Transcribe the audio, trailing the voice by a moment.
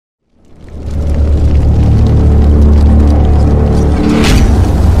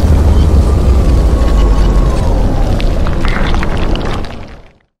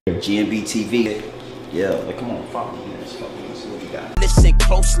GMB TV. Yeah, like, come on, follow me. Let's see what we got. Listen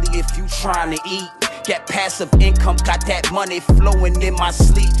closely if you trying to eat. Got passive income, got that money flowing in my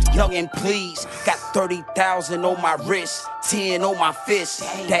sleep. Young and please, got 30,000 on my wrist, 10 on my fist.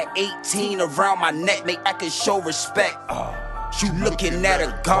 That 18 around my neck, make I can show respect. You looking at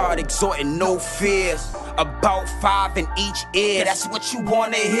a God exhorting no fear. About 5 in each ear, that's what you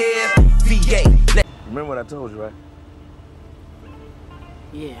wanna hear. VA. Remember what I told you, right?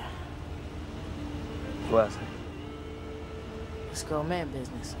 Yeah, What I say? it's grown man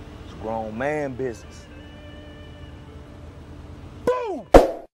business. It's grown man business. Boom!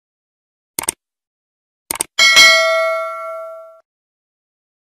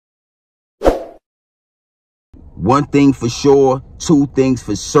 One thing for sure, two things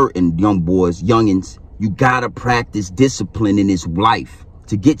for certain, young boys, youngins. You gotta practice discipline in this life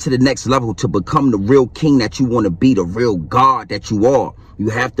to get to the next level, to become the real king that you want to be, the real God that you are. You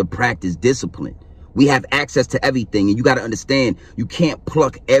have to practice discipline. We have access to everything, and you got to understand, you can't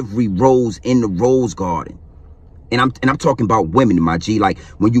pluck every rose in the rose garden. And I'm talking about women, my G. Like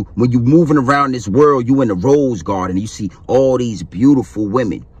when you moving around this world, you in the rose garden, you see all these beautiful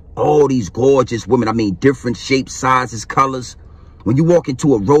women, all these gorgeous women. I mean, different shapes, sizes, colors. When you walk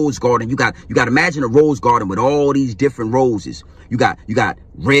into a rose garden, you got to imagine a rose garden with all these different roses. You got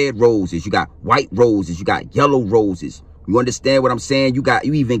red roses, you got white roses, you got yellow roses. You understand what I'm saying? You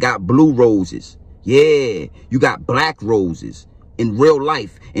even got blue roses. Yeah, you got black roses in real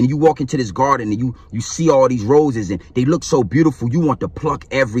life. And you walk into this garden and you see all these roses and they look so beautiful. You want to pluck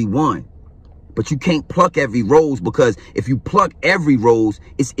every one. But you can't pluck every rose, because if you pluck every rose,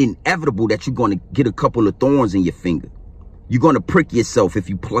 it's inevitable that you're going to get a couple of thorns in your finger. You're going to prick yourself if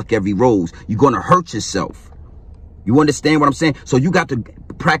you pluck every rose. You're going to hurt yourself. You understand what I'm saying? So you got to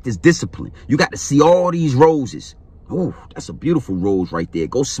practice discipline. You got to see all these roses. Oh, that's a beautiful rose right there.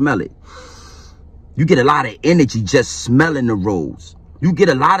 Go smell it. You get a lot of energy just smelling the rose. You get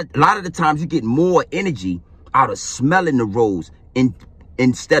a lot of the times you get more energy out of smelling the rose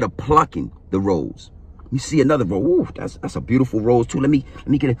instead of plucking the rose. You see another rose. Ooh, that's a beautiful rose too. Let me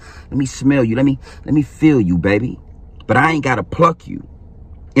smell you. Let me feel you, baby. But I ain't gotta pluck you.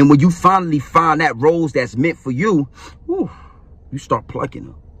 And when you finally find that rose that's meant for you, ooh, you start plucking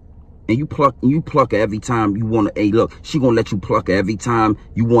her. And you pluck her every time you want to. Hey, look, she gonna let you pluck her every time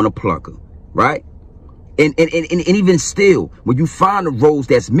you want to pluck her, right? And even still, when you find a rose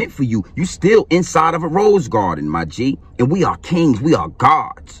that's meant for you, you still inside of a rose garden, my G. And we are kings, we are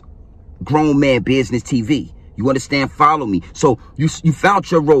gods. Grown Man Business TV. You understand? Follow me. So you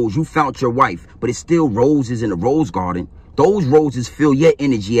found your rose, you found your wife, but it's still roses in the rose garden. Those roses feel your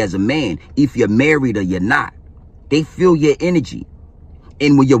energy as a man, if you're married or you're not. They feel your energy.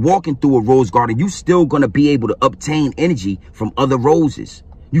 And when you're walking through a rose garden, you're still going to be able to obtain energy from other roses.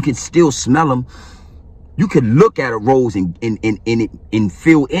 You can still smell them. You can look at a rose and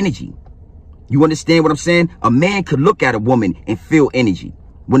feel energy. You understand what I'm saying? A man could look at a woman and feel energy.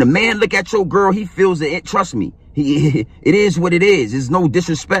 When a man look at your girl, he feels it. Trust me, it is what it is. There's no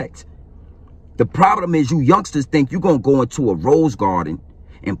disrespect. The problem is you youngsters think you're going to go into a rose garden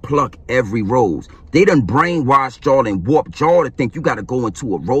and pluck every rose. They done brainwashed y'all and warped y'all to think you got to go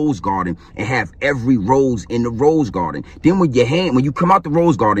into a rose garden and have every rose in the rose garden. Then when you come out the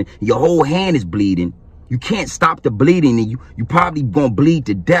rose garden, your whole hand is bleeding. You can't stop the bleeding, and you probably going to bleed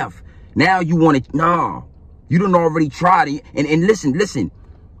to death. Now you want to, no, you done already tried it. And listen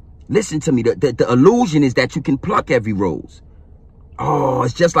to me. The illusion is that you can pluck every rose. Oh,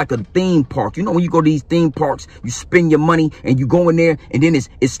 it's just like a theme park. You know, when you go to these theme parks, you spend your money and you go in there and then it's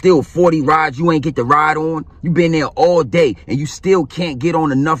still 40 rides you ain't get to ride on. You've been there all day and you still can't get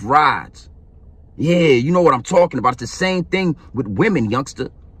on enough rides. Yeah, you know what I'm talking about. It's the same thing with women,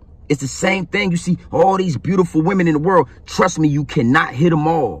 youngster. It's the same thing. You see all these beautiful women in the world. Trust me, you cannot hit them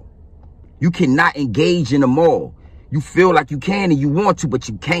all. You cannot engage in them all. You feel like you can and you want to, but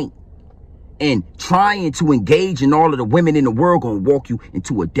you can't. And trying to engage in all of the women in the world gonna walk you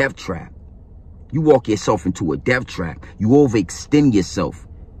into a death trap. You walk yourself into a death trap. You overextend yourself.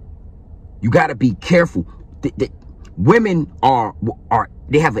 You got to be careful. Women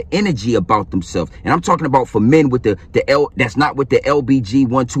they have an energy about themselves. And I'm talking about for men with that's not with the LBG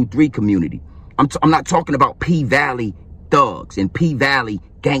 123 community. I'm not talking about P-Valley thugs and P-Valley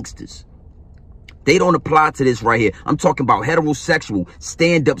gangsters. They don't apply to this right here. I'm talking about heterosexual,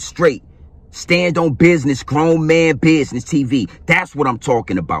 stand up straight, stand on business, grown man business TV. That's what I'm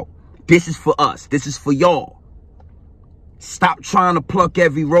talking about. This is for us. This is for y'all. Stop trying to pluck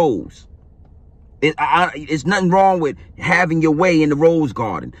every rose. It's nothing wrong with having your way in the rose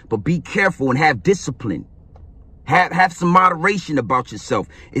garden, but be careful and have discipline. Have some moderation about yourself.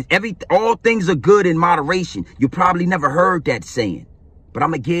 All things are good in moderation. You probably never heard that saying, but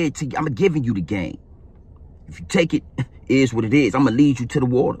I'm giving you the game. If you take it, is what it is. I'm gonna lead you to the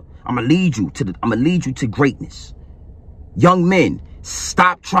water. I'm gonna lead you to greatness. Young men,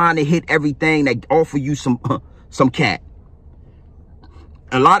 stop trying to hit everything that offer you some cat.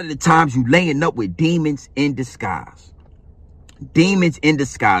 A lot of the times you laying up with demons in disguise. Demons in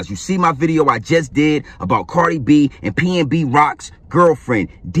disguise. You see my video I just did about Cardi B and PNB Rock's girlfriend.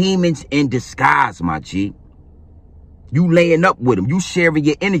 Demons in disguise, my G. You laying up with them. You sharing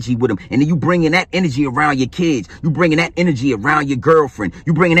your energy with them. And then you bringing that energy around your kids. You bringing that energy around your girlfriend.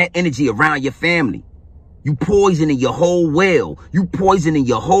 You bringing that energy around your family. You poisoning your whole well. You poisoning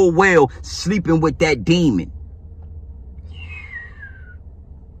your whole well sleeping with that demon.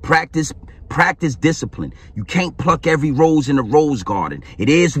 Practice discipline. You can't pluck every rose in the rose garden. It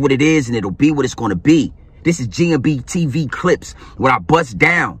is what it is, and it'll be what it's going to be. This is G&B TV clips where I bust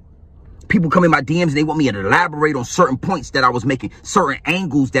down. People come in my DMs and they want me to elaborate on certain points that I was making, certain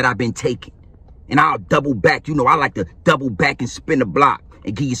angles that I've been taking. And I'll double back. You know, I like to double back and spin the block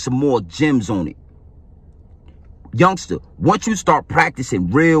and give you some more gems on it. Youngster, once you start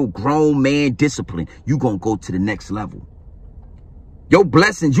practicing real grown man discipline, you're going to go to the next level. Your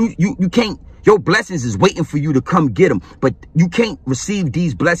blessings, you can't, your blessings is waiting for you to come get them. But you can't receive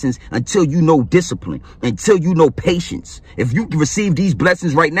these blessings until you know discipline, until you know patience. If you receive these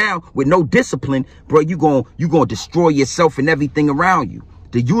blessings right now with no discipline, bro, you're going to destroy yourself and everything around you.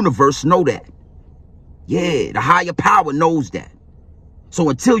 The universe know that. Yeah, the higher power knows that. So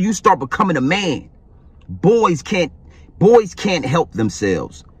until you start becoming a man, boys can't help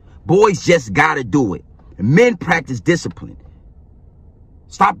themselves. Boys just got to do it. Men practice discipline.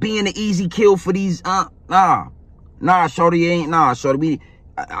 Stop being an easy kill for these, shorty, you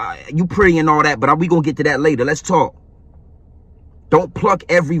pretty and all that, but we gonna get to that later. Let's talk. Don't pluck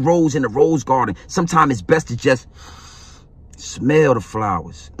every rose in the rose garden. Sometimes it's best to just smell the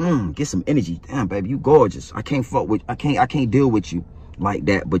flowers. Get some energy. Damn, baby, you gorgeous. I can't deal with you like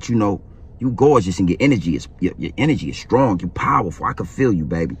that, but you know, you gorgeous and your energy is strong. You powerful. I can feel you,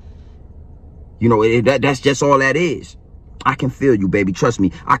 baby. You know, that's just all that is. I can feel you, baby. Trust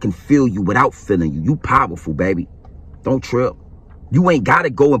me. I can feel you without feeling you. You powerful, baby. Don't trip. You ain't got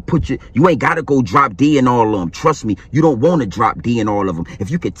to go and you ain't got to go drop D in all of them. Trust me. You don't want to drop D in all of them. If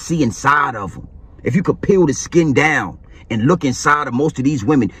you could see inside of them, if you could peel the skin down and look inside of most of these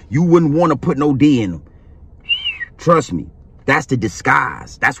women, you wouldn't want to put no D in them. Trust me. That's the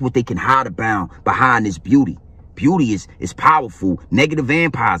disguise. That's what they can hide behind this beauty. Beauty is powerful, negative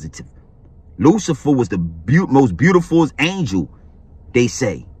and positive. Lucifer was the most beautiful angel, they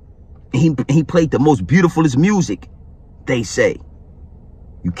say. He played the most beautifulest music, they say.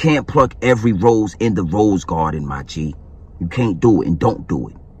 You can't pluck every rose in the rose garden, my G. You can't do it and don't do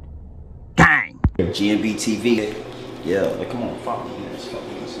it. Gang. G&B TV. Yeah, come on, follow me. Let's see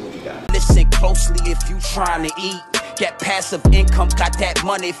what we got. Listen closely if you trying to eat. Got passive income, got that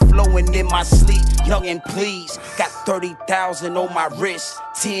money flowing in my sleep. Young and please, got 30,000 on my wrist,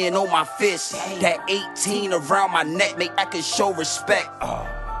 10 on my fist. That 18 around my neck, make I can show respect.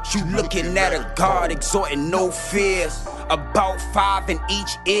 You looking at a God exhorting no fear. About 5 in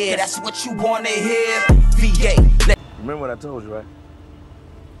each ear, that's what you wanna hear. VA. Remember what I told you, right?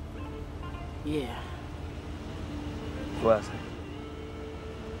 Yeah, What I say?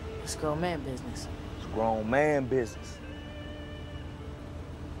 it's grown man business. It's grown man business.